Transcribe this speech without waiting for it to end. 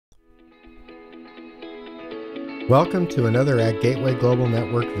Welcome to another AgGateway Global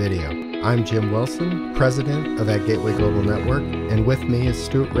Network video. I'm Jim Wilson, President of AgGateway Global Network, and with me is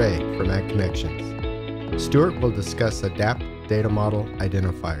Stuart Rhea from AgConnections. Stuart will discuss ADAPT data model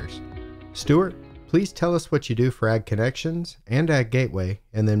identifiers. Stuart, please tell us what you do for AgConnections and AgGateway,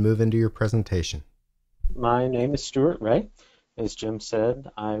 and then move into your presentation. My name is Stuart Rhea. As Jim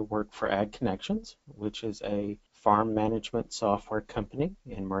said, I work for AgConnections, which is a farm management software company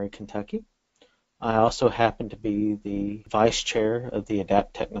in Murray, Kentucky. I also happen to be the Vice Chair of the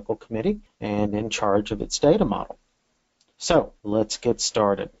ADAPT Technical Committee and in charge of its data model. So let's get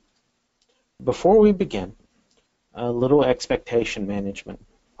started. Before we begin, a little expectation management.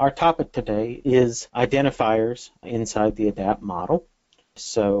 Our topic today is identifiers inside the ADAPT model.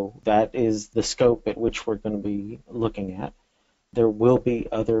 So that is the scope at which we're going to be looking at. There will be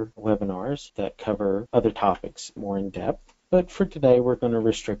other webinars that cover other topics more in depth. But for today, we're going to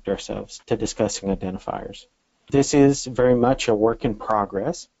restrict ourselves to discussing identifiers. This is very much a work in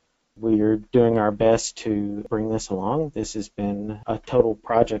progress. We are doing our best to bring this along. This has been a total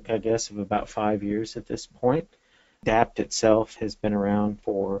project, I guess, of about 5 years at this point. ADAPT itself has been around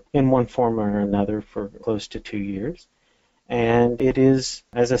in one form or another for close to 2 years. And it is,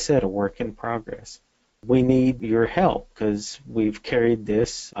 as I said, a work in progress. We need your help because we've carried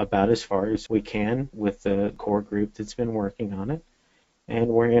this about as far as we can with the core group that's been working on it, and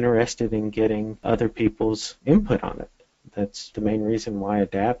we're interested in getting other people's input on it. That's the main reason why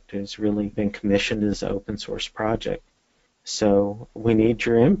ADAPT has really been commissioned as an open source project. So we need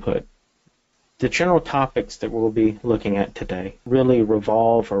your input. The general topics that we'll be looking at today really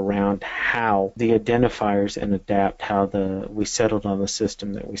revolve around how the identifiers in ADAPT, how we settled on the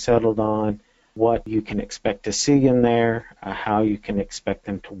system that we settled on, what you can expect to see in there, how you can expect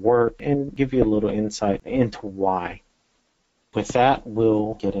them to work, and give you a little insight into why. With that,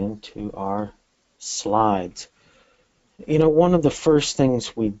 we'll get into our slides. You know, one of the first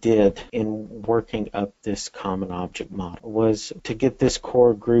things we did in working up this common object model was to get this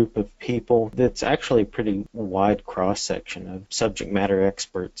core group of people that's actually a pretty wide cross-section of subject matter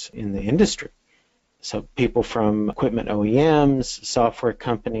experts in the industry. So people from equipment OEMs, software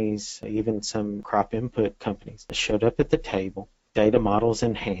companies, even some crop input companies showed up at the table, data models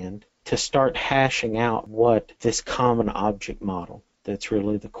in hand, to start hashing out what this common object model that's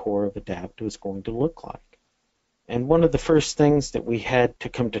really the core of ADAPT was going to look like. And one of the first things that we had to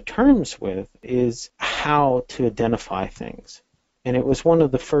come to terms with is how to identify things. And it was one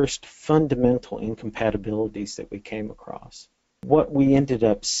of the first fundamental incompatibilities that we came across. What we ended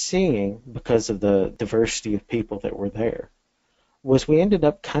up seeing, because of the diversity of people that were there, was we ended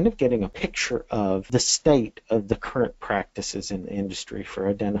up kind of getting a picture of the state of the current practices in the industry for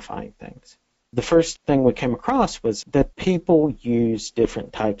identifying things. The first thing we came across was that people use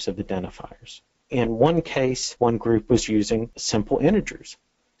different types of identifiers. In one case, one group was using simple integers.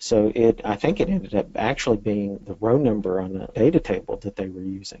 So I think it ended up actually being the row number on the data table that they were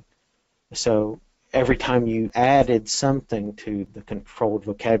using. So every time you added something to the controlled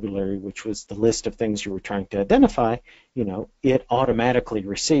vocabulary, which was the list of things you were trying to identify, it automatically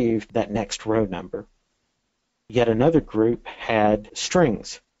received that next row number. Yet another group had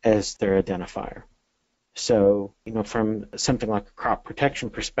strings as their identifier. So, from something like a crop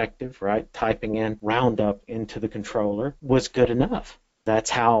protection perspective, right, typing in Roundup into the controller was good enough. That's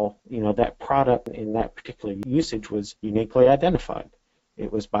how, that product in that particular usage was uniquely identified.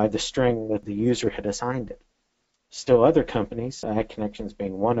 It was by the string that the user had assigned it. Still other companies, AgConnections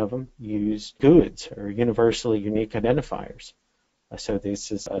being one of them, used GUIDs, or universally unique identifiers. So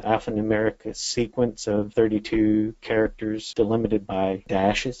this is an alphanumeric sequence of 32 characters delimited by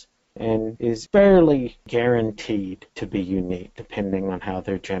dashes and is fairly guaranteed to be unique depending on how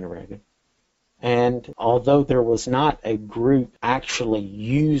they're generated. And although there was not a group actually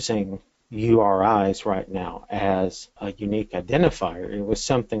using URIs right now as a unique identifier, it was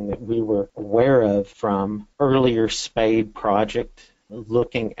something that we were aware of from earlier SPADE project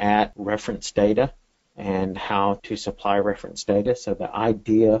looking at reference data and how to supply reference data. So the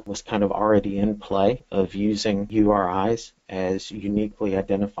idea was kind of already in play of using URIs as uniquely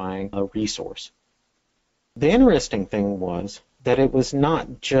identifying a resource. The interesting thing was that it was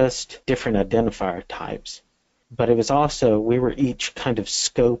not just different identifier types, but it was also, we were each kind of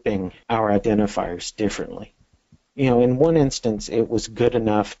scoping our identifiers differently. In one instance, it was good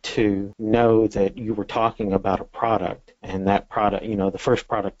enough to know that you were talking about a product, and that product, the first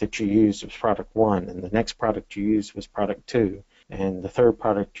product that you used was product 1, and the next product you used was product 2, and the third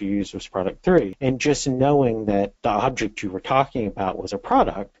product you used was product 3. And just knowing that the object you were talking about was a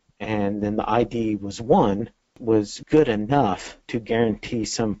product, and then the ID was 1, was good enough to guarantee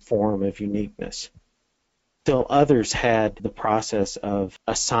some form of uniqueness. Still others had the process of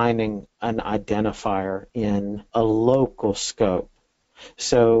assigning an identifier in a local scope.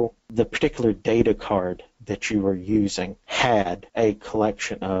 So the particular data card that you were using had a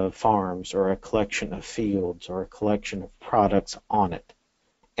collection of farms or a collection of fields or a collection of products on it.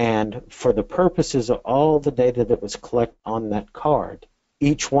 And for the purposes of all the data that was collected on that card,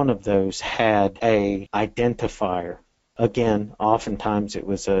 each one of those had a identifier. Again, oftentimes it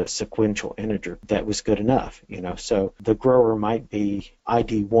was a sequential integer that was good enough, So the grower might be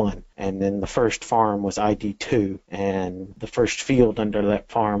ID 1, and then the first farm was ID 2, and the first field under that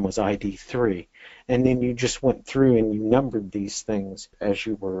farm was ID 3. And then you just went through and you numbered these things as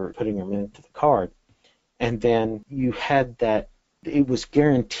you were putting them into the card. And then you had that, it was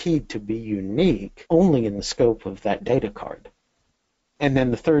guaranteed to be unique only in the scope of that data card. And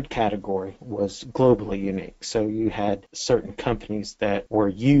then the third category was globally unique. So you had certain companies that were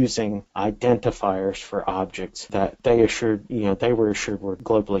using identifiers for objects that they were assured were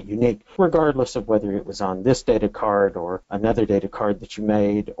globally unique, regardless of whether it was on this data card or another data card that you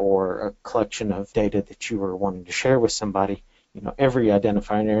made or a collection of data that you were wanting to share with somebody. Every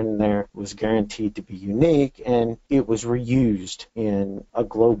identifier in there was guaranteed to be unique, and it was reused in a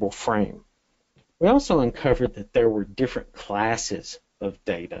global frame. We also uncovered that there were different classes of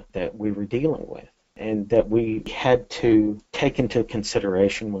data that we were dealing with and that we had to take into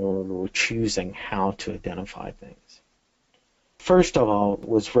consideration when we were choosing how to identify things. First of all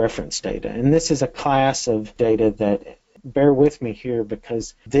was reference data, and this is a class of data that, bear with me here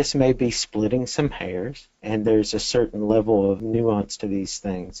because this may be splitting some hairs and there's a certain level of nuance to these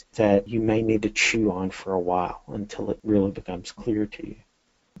things that you may need to chew on for a while until it really becomes clear to you.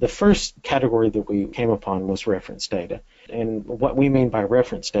 The first category that we came upon was reference data. And what we mean by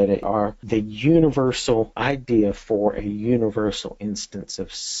reference data are the universal idea for a universal instance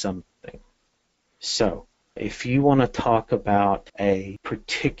of something. So, if you want to talk about a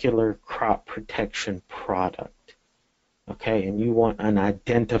particular crop protection product, okay, and you want an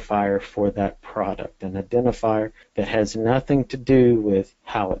identifier for that product, an identifier that has nothing to do with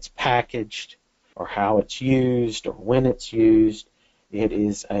how it's packaged or how it's used or when it's used. It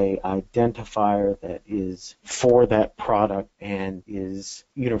is an identifier that is for that product and is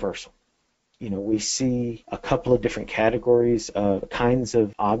universal. We see a couple of different categories of kinds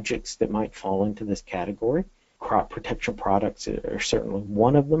of objects that might fall into this category. Crop protection products are certainly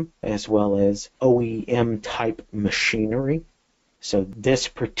one of them, as well as OEM type machinery. So this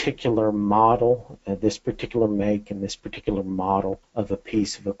particular model, this particular make, and this particular model of a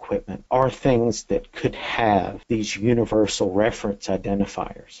piece of equipment are things that could have these universal reference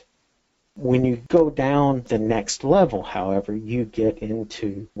identifiers. When you go down the next level, however, you get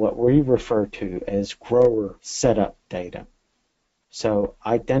into what we refer to as grower setup data. So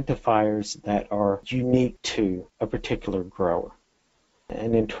identifiers that are unique to a particular grower.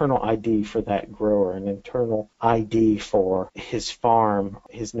 An internal ID for that grower, an internal ID for his farm,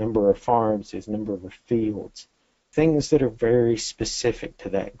 his number of farms, his number of fields, things that are very specific to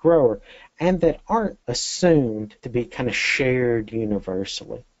that grower and that aren't assumed to be kind of shared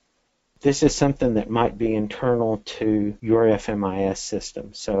universally. This is something that might be internal to your FMIS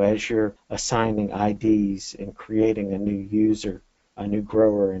system. So as you're assigning IDs and creating a new user, a new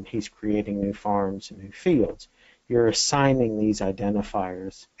grower, and he's creating new farms and new fields, you're assigning these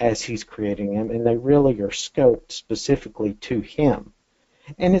identifiers as he's creating them, and they really are scoped specifically to him.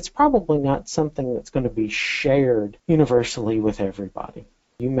 And it's probably not something that's going to be shared universally with everybody.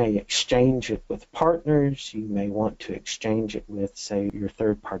 You may exchange it with partners. You may want to exchange it with, say, your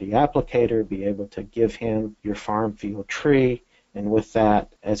third-party applicator, be able to give him your farm field tree, and with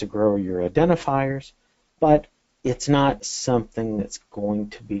that, as a grower, your identifiers. But it's not something that's going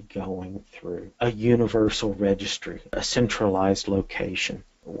to be going through a universal registry, a centralized location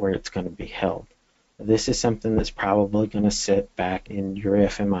where it's going to be held. This is something that's probably going to sit back in your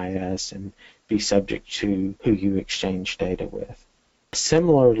FMIS and be subject to who you exchange data with.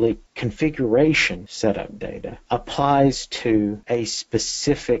 Similarly, configuration setup data applies to a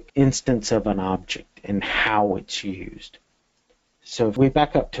specific instance of an object and how it's used. So if we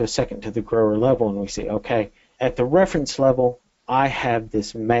back up to a second to the grower level and we say, okay, at the reference level, I have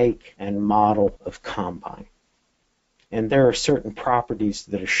this make and model of combine. And there are certain properties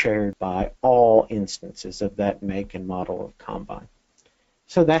that are shared by all instances of that make and model of combine.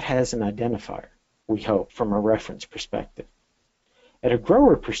 So that has an identifier, we hope, from a reference perspective. At a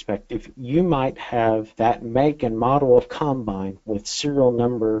grower perspective, you might have that make and model of combine with serial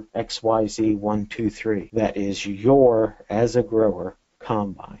number XYZ123. That is your, as a grower,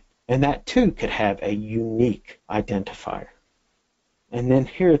 combine. And that too could have a unique identifier. And then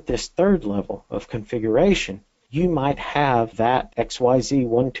here at this third level of configuration, you might have that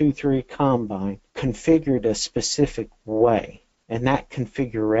XYZ123 combine configured a specific way. And that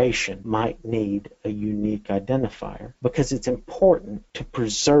configuration might need a unique identifier because it's important to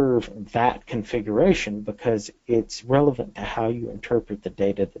preserve that configuration because it's relevant to how you interpret the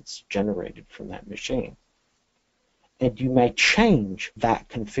data that's generated from that machine. And you may change that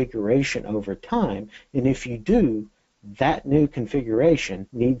configuration over time, and if you do, that new configuration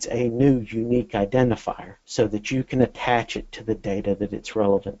needs a new unique identifier so that you can attach it to the data that it's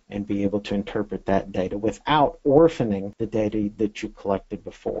relevant and be able to interpret that data without orphaning the data that you collected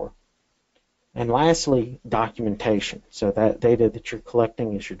before. And lastly, documentation. So that data that you're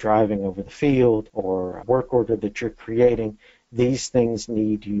collecting as you're driving over the field or a work order that you're creating, these things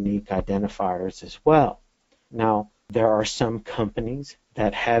need unique identifiers as well. Now, there are some companies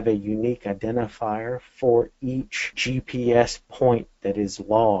that have a unique identifier for each GPS point that is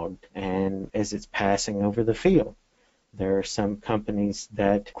logged and as it's passing over the field. There are some companies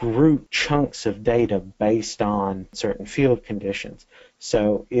that group chunks of data based on certain field conditions.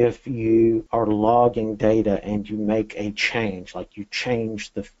 So if you are logging data and you make a change, like you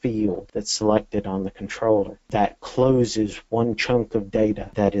change the field that's selected on the controller, that closes one chunk of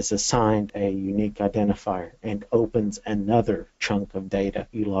data that is assigned a unique identifier and opens another chunk of data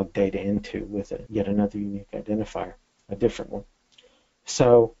you log data into with yet another unique identifier, a different one.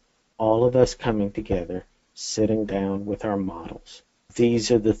 So all of us coming together, sitting down with our models. These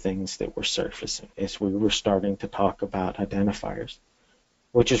are the things that were surfacing as we were starting to talk about identifiers,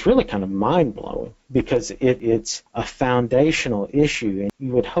 which is really kind of mind-blowing because it's a foundational issue, and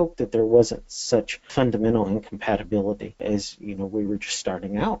you would hope that there wasn't such fundamental incompatibility as, we were just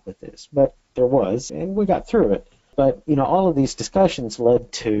starting out with this, but there was, and we got through it. But, all of these discussions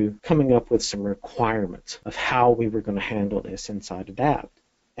led to coming up with some requirements of how we were going to handle this inside ADAPT.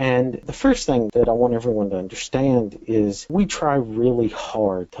 And the first thing that I want everyone to understand is we try really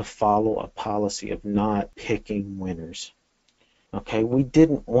hard to follow a policy of not picking winners. Okay, we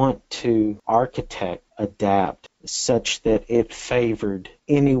didn't want to architect ADAPT such that it favored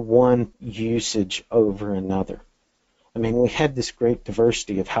any one usage over another. I mean, we had this great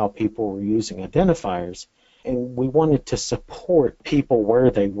diversity of how people were using identifiers, and we wanted to support people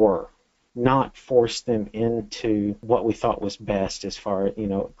where they were, not force them into what we thought was best as far as,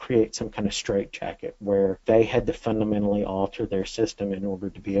 create some kind of straitjacket where they had to fundamentally alter their system in order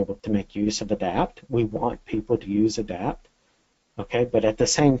to be able to make use of ADAPT. We want people to use ADAPT. Okay, but at the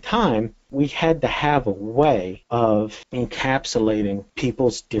same time, we had to have a way of encapsulating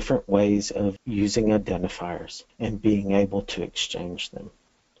people's different ways of using identifiers and being able to exchange them.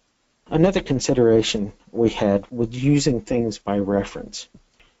 Another consideration we had was using things by reference.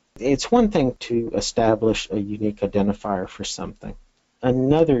 It's one thing to establish a unique identifier for something.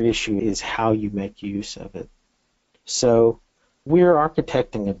 Another issue is how you make use of it. So we're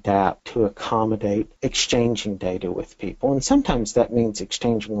architecting ADAPT to accommodate exchanging data with people, and sometimes that means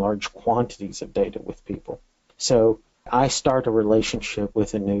exchanging large quantities of data with people. So I start a relationship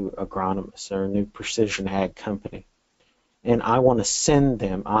with a new agronomist or a new precision ag company, and I want to send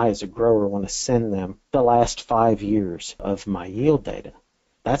them, I as a grower want to send them the last 5 years of my yield data.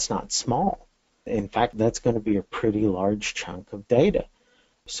 That's not small. In fact, that's going to be a pretty large chunk of data.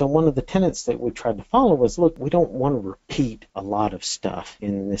 So one of the tenets that we tried to follow was, look, we don't want to repeat a lot of stuff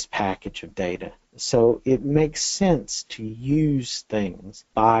in this package of data. So it makes sense to use things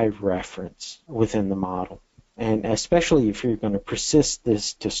by reference within the model. And especially if you're going to persist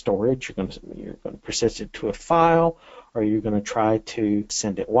this to storage, you're going to persist it to a file, or you're going to try to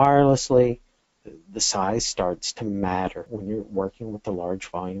send it wirelessly, the size starts to matter when you're working with the large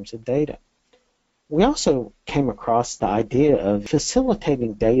volumes of data. We also came across the idea of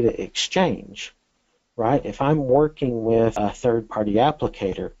facilitating data exchange, right? If I'm working with a third-party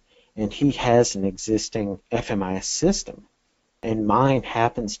applicator and he has an existing FMIS system and mine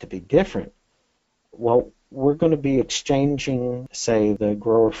happens to be different, well, we're going to be exchanging, say, the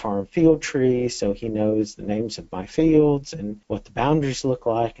grower farm field tree so he knows the names of my fields and what the boundaries look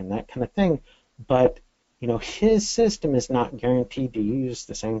like and that kind of thing. But, his system is not guaranteed to use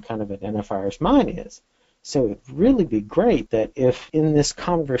the same kind of identifier as mine is. So it would really be great that if in this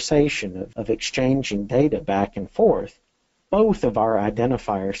conversation of exchanging data back and forth, both of our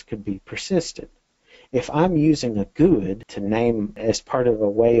identifiers could be persisted. If I'm using a GUID to name as part of a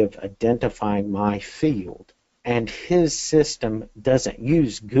way of identifying my field, and his system doesn't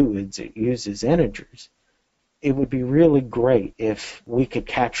use GUIDs, it uses integers, it would be really great if we could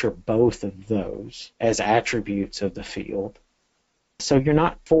capture both of those as attributes of the field. So you're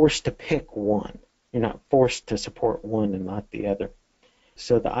not forced to pick one. You're not forced to support one and not the other.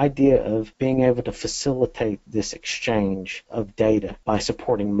 So the idea of being able to facilitate this exchange of data by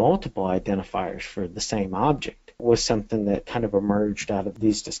supporting multiple identifiers for the same object was something that kind of emerged out of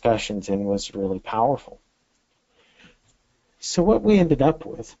these discussions and was really powerful. So what we ended up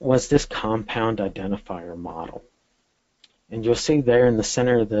with was this compound identifier model. And you'll see there in the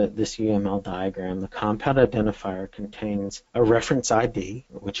center of this UML diagram, the compound identifier contains a reference ID,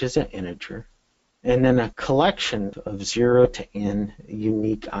 which is an integer, and then a collection of 0 to n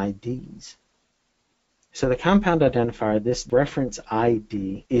unique IDs. So the compound identifier, this reference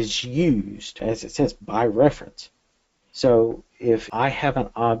ID, is used, as it says, by reference. So if I have an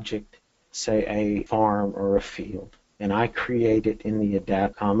object, say a farm or a field, and I create it in the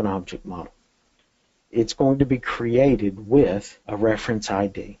ADAPT Common Object Model, it's going to be created with a reference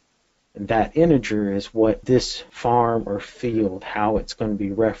ID. And that integer is what this farm or field, how it's going to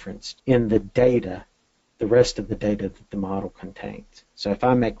be referenced in the data, the rest of the data that the model contains. So if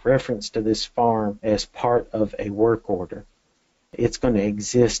I make reference to this farm as part of a work order, it's going to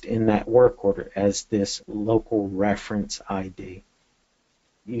exist in that work order as this local reference ID.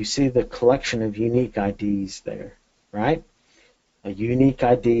 You see the collection of unique IDs there, right? A unique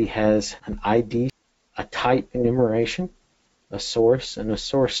ID has an ID, a type enumeration, a source, and a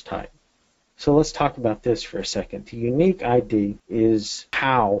source type. So let's talk about this for a second. The unique ID is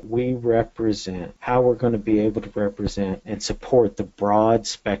how we represent, how we're going to be able to represent and support the broad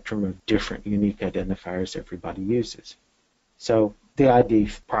spectrum of different unique identifiers everybody uses. So the ID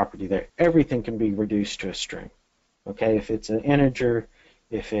property there, everything can be reduced to a string. Okay, if it's an integer,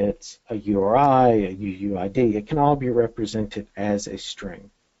 if it's a URI, a UUID, it can all be represented as a string.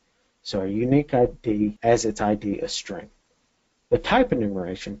 So a unique ID, as its ID, a string. The type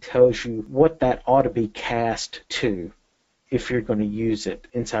enumeration tells you what that ought to be cast to if you're going to use it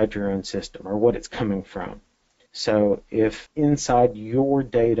inside your own system, or what it's coming from. So if inside your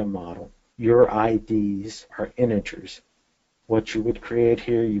data model, your IDs are integers, what you would create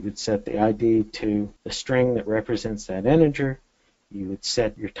here, you would set the ID to the string that represents that integer. You would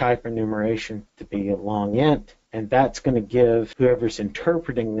set your type enumeration to be a long int, and that's going to give whoever's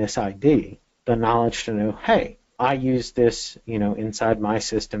interpreting this ID the knowledge to know, hey, I use this, inside my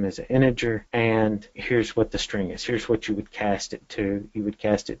system as an integer, and here's what the string is. Here's what you would cast it to. You would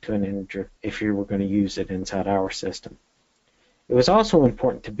cast it to an integer if you were going to use it inside our system. It was also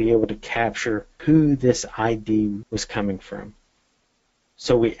important to be able to capture who this ID was coming from.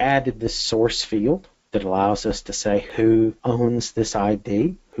 So we added this source field that allows us to say who owns this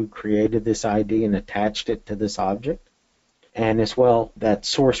ID, who created this ID and attached it to this object, and as well that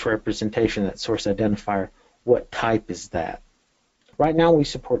source representation, that source identifier, what type is that? Right now we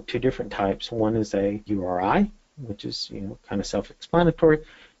support two different types. One is a URI, which is kind of self-explanatory.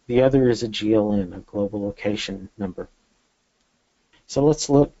 The other is a GLN, a global location number. So let's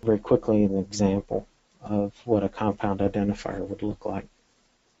look very quickly at an example of what a compound identifier would look like.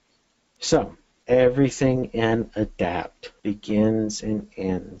 So everything in ADAPT begins and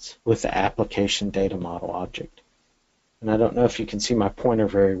ends with the application data model object. And I don't know if you can see my pointer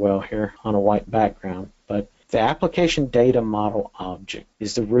very well here on a white background, but the application data model object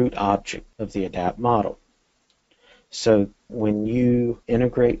is the root object of the ADAPT model. So when you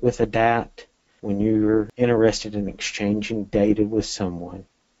integrate with ADAPT, when you're interested in exchanging data with someone,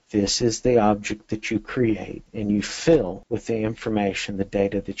 this is the object that you create, and you fill with the information, the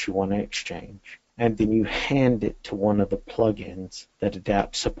data that you want to exchange. And then you hand it to one of the plugins that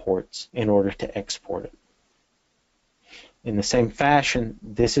ADAPT supports in order to export it. In the same fashion,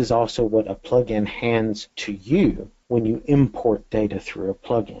 this is also what a plugin hands to you when you import data through a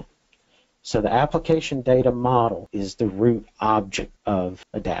plugin. So the application data model is the root object of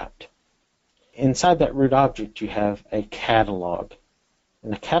ADAPT. Inside that root object, you have a catalog.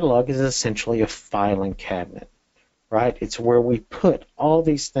 And a catalog is essentially a filing cabinet, right? It's where we put all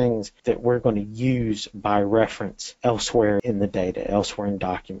these things that we're going to use by reference elsewhere in the data, elsewhere in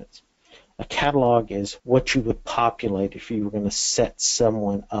documents. A catalog is what you would populate if you were going to set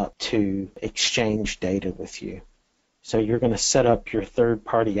someone up to exchange data with you. So you're going to set up your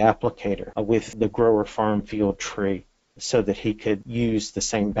third-party applicator with the grower farm field tree so that he could use the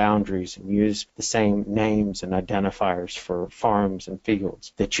same boundaries and use the same names and identifiers for farms and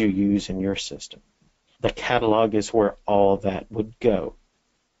fields that you use in your system. The catalog is where all that would go.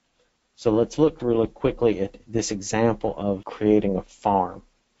 So let's look really quickly at this example of creating a farm.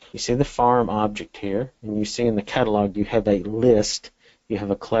 You see the farm object here, and you see in the catalog you have a list. You have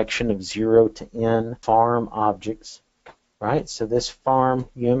a collection of 0 to n farm objects, right? So this farm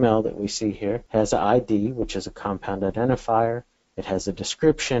UML that we see here has an ID, which is a compound identifier. It has a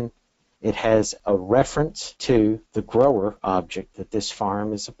description, It has a reference to the grower object that this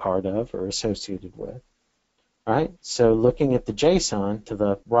farm is a part of or associated with. Right? So looking at the JSON to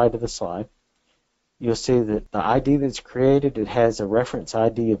the right of the slide, you'll see that the ID that's created, it has a reference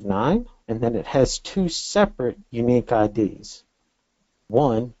ID of 9, and then it has two separate unique IDs.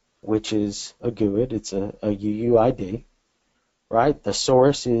 One, which is a GUID, it's a UUID, right? The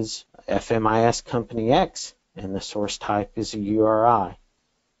source is FMIS Company X, and the source type is a URI.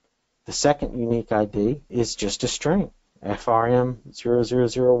 The second unique ID is just a string,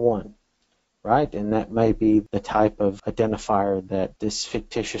 FRM0001, right? And that may be the type of identifier that this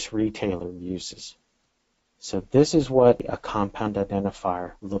fictitious retailer uses. So this is what a compound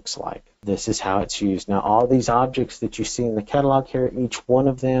identifier looks like. This is how it's used. Now all these objects that you see in the catalog here, each one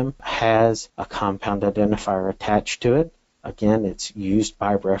of them has a compound identifier attached to it. Again, it's used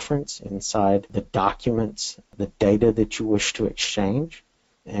by reference inside the documents, the data that you wish to exchange.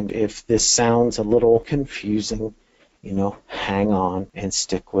 And if this sounds a little confusing, hang on and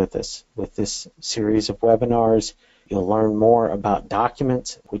stick with us. With this series of webinars, you'll learn more about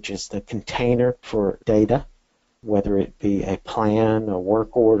documents, which is the container for data, whether it be a plan, a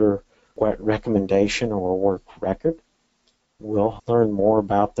work order, what recommendation, or a work record. We'll learn more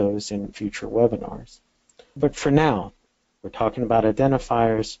about those in future webinars. But for now, we're talking about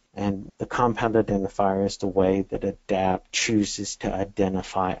identifiers, and the compound identifier is the way that ADAPT chooses to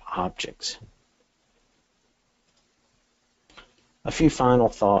identify objects. A few final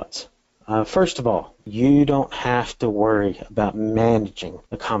thoughts. First of all, you don't have to worry about managing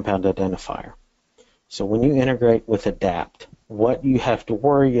the compound identifier. So when you integrate with ADAPT, what you have to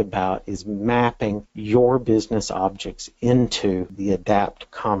worry about is mapping your business objects into the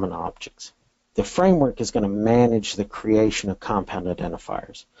ADAPT common objects. The framework is going to manage the creation of compound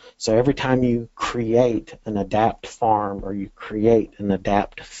identifiers. So every time you create an ADAPT farm or you create an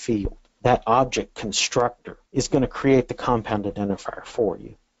ADAPT field, that object constructor is going to create the compound identifier for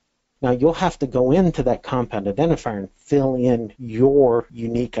you. Now you'll have to go into that compound identifier and fill in your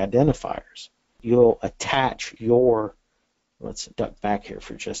unique identifiers. You'll attach your, let's duck back here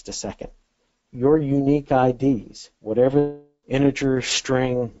for just a second, your unique IDs, whatever integer,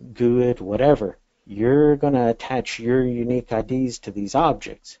 string, GUID, whatever, you're going to attach your unique IDs to these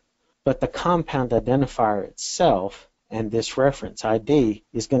objects. But the compound identifier itself and this reference ID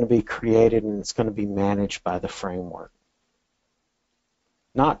is going to be created and it's going to be managed by the framework.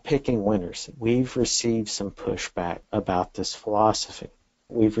 Not picking winners. We've received some pushback about this philosophy.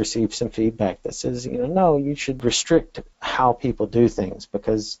 We've received some feedback that says, no, you should restrict how people do things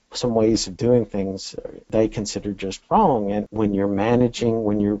because some ways of doing things they consider just wrong. And when you're managing,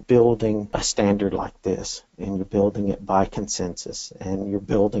 when you're building a standard like this, and you're building it by consensus, and you're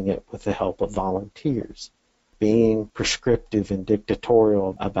building it with the help of volunteers, being prescriptive and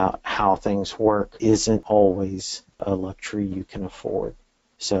dictatorial about how things work isn't always a luxury you can afford.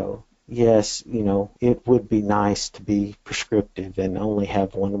 So yes, it would be nice to be prescriptive and only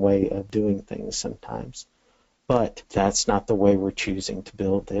have one way of doing things sometimes. But that's not the way we're choosing to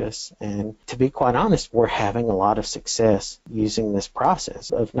build this. And to be quite honest, we're having a lot of success using this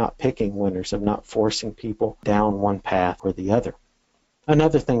process of not picking winners, of not forcing people down one path or the other.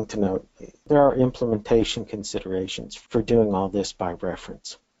 Another thing to note, there are implementation considerations for doing all this by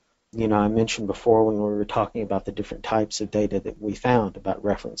reference. I mentioned before when we were talking about the different types of data that we found about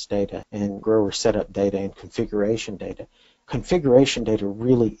reference data and grower setup data and configuration data. Configuration data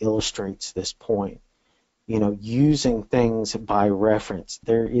really illustrates this point. Using things by reference,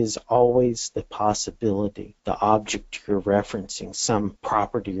 there is always the possibility the object you're referencing, some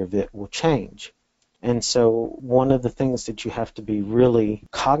property of it will change. And so one of the things that you have to be really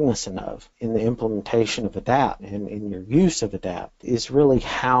cognizant of in the implementation of ADAPT and in your use of ADAPT is really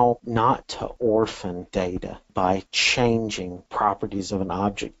how not to orphan data by changing properties of an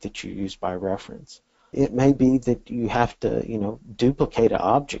object that you use by reference. It may be that you have to, duplicate an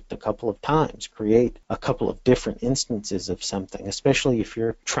object a couple of times, create a couple of different instances of something, especially if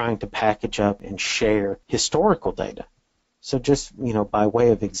you're trying to package up and share historical data. So just, by way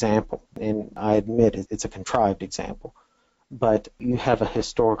of example, and I admit it's a contrived example, but you have a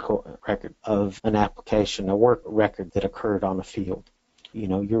historical record of an application, a work record that occurred on a field.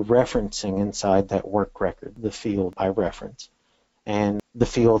 You're referencing inside that work record the field by reference, and the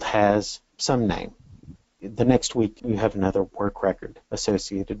field has some name. The next week you have another work record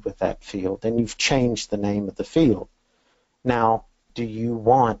associated with that field, and you've changed the name of the field. Now, do you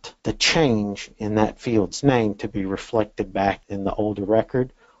want the change in that field's name to be reflected back in the older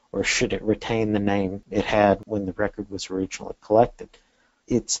record, or should it retain the name it had when the record was originally collected?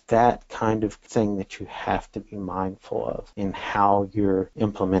 It's that kind of thing that you have to be mindful of in how you're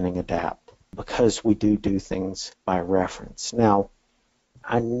implementing ADAPT, because we do things by reference. Now,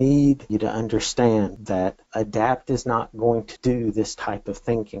 I need you to understand that ADAPT is not going to do this type of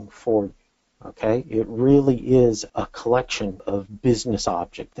thinking for you. Okay? It really is a collection of business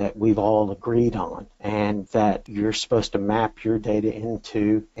objects that we've all agreed on, and that you're supposed to map your data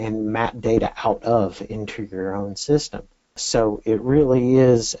into and map data out of into your own system. So it really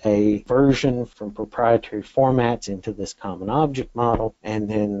is a version from proprietary formats into this common object model, and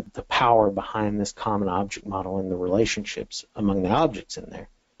then the power behind this common object model and the relationships among the objects in there.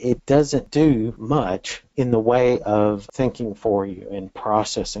 It doesn't do much in the way of thinking for you and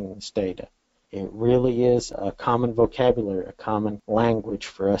processing this data. It really is a common vocabulary, a common language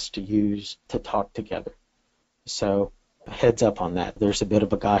for us to use to talk together. So heads up on that. There's a bit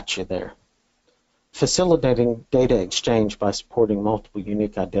of a gotcha there. Facilitating data exchange by supporting multiple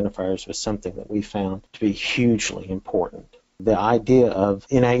unique identifiers was something that we found to be hugely important. The idea of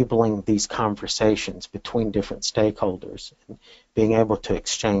enabling these conversations between different stakeholders, and being able to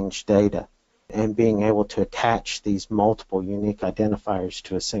exchange data, and being able to attach these multiple unique identifiers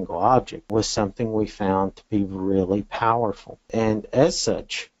to a single object was something we found to be really powerful. And as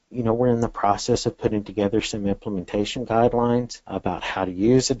such, we're in the process of putting together some implementation guidelines about how to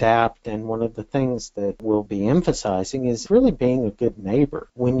use ADAPT, and one of the things that we'll be emphasizing is really being a good neighbor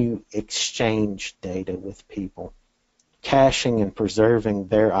when you exchange data with people. Caching and preserving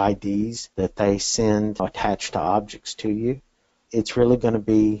their IDs that they send attached to objects to you. It's really going to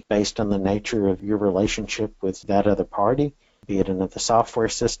be based on the nature of your relationship with that other party, be it another software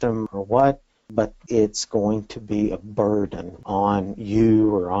system or what. But it's going to be a burden on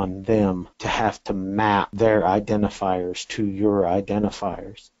you or on them to have to map their identifiers to your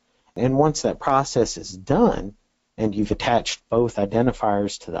identifiers. And once that process is done, and you've attached both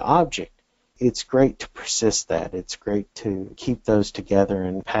identifiers to the object, it's great to persist that. It's great to keep those together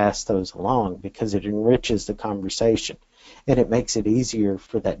and pass those along, because it enriches the conversation. And it makes it easier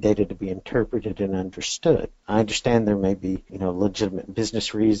for that data to be interpreted and understood. I understand there may be, legitimate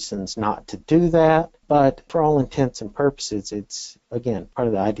business reasons not to do that, but for all intents and purposes, it's, again, part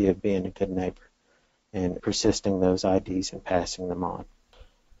of the idea of being a good neighbor and persisting those IDs and passing them on.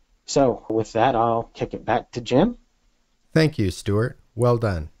 So with that, I'll kick it back to Jim. Thank you, Stuart. Well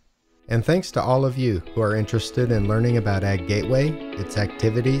done. And thanks to all of you who are interested in learning about AgGateway, its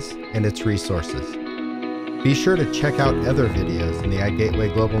activities, and its resources. Be sure to check out other videos in the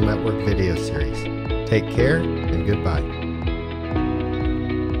AgGateway Global Network video series. Take care and goodbye.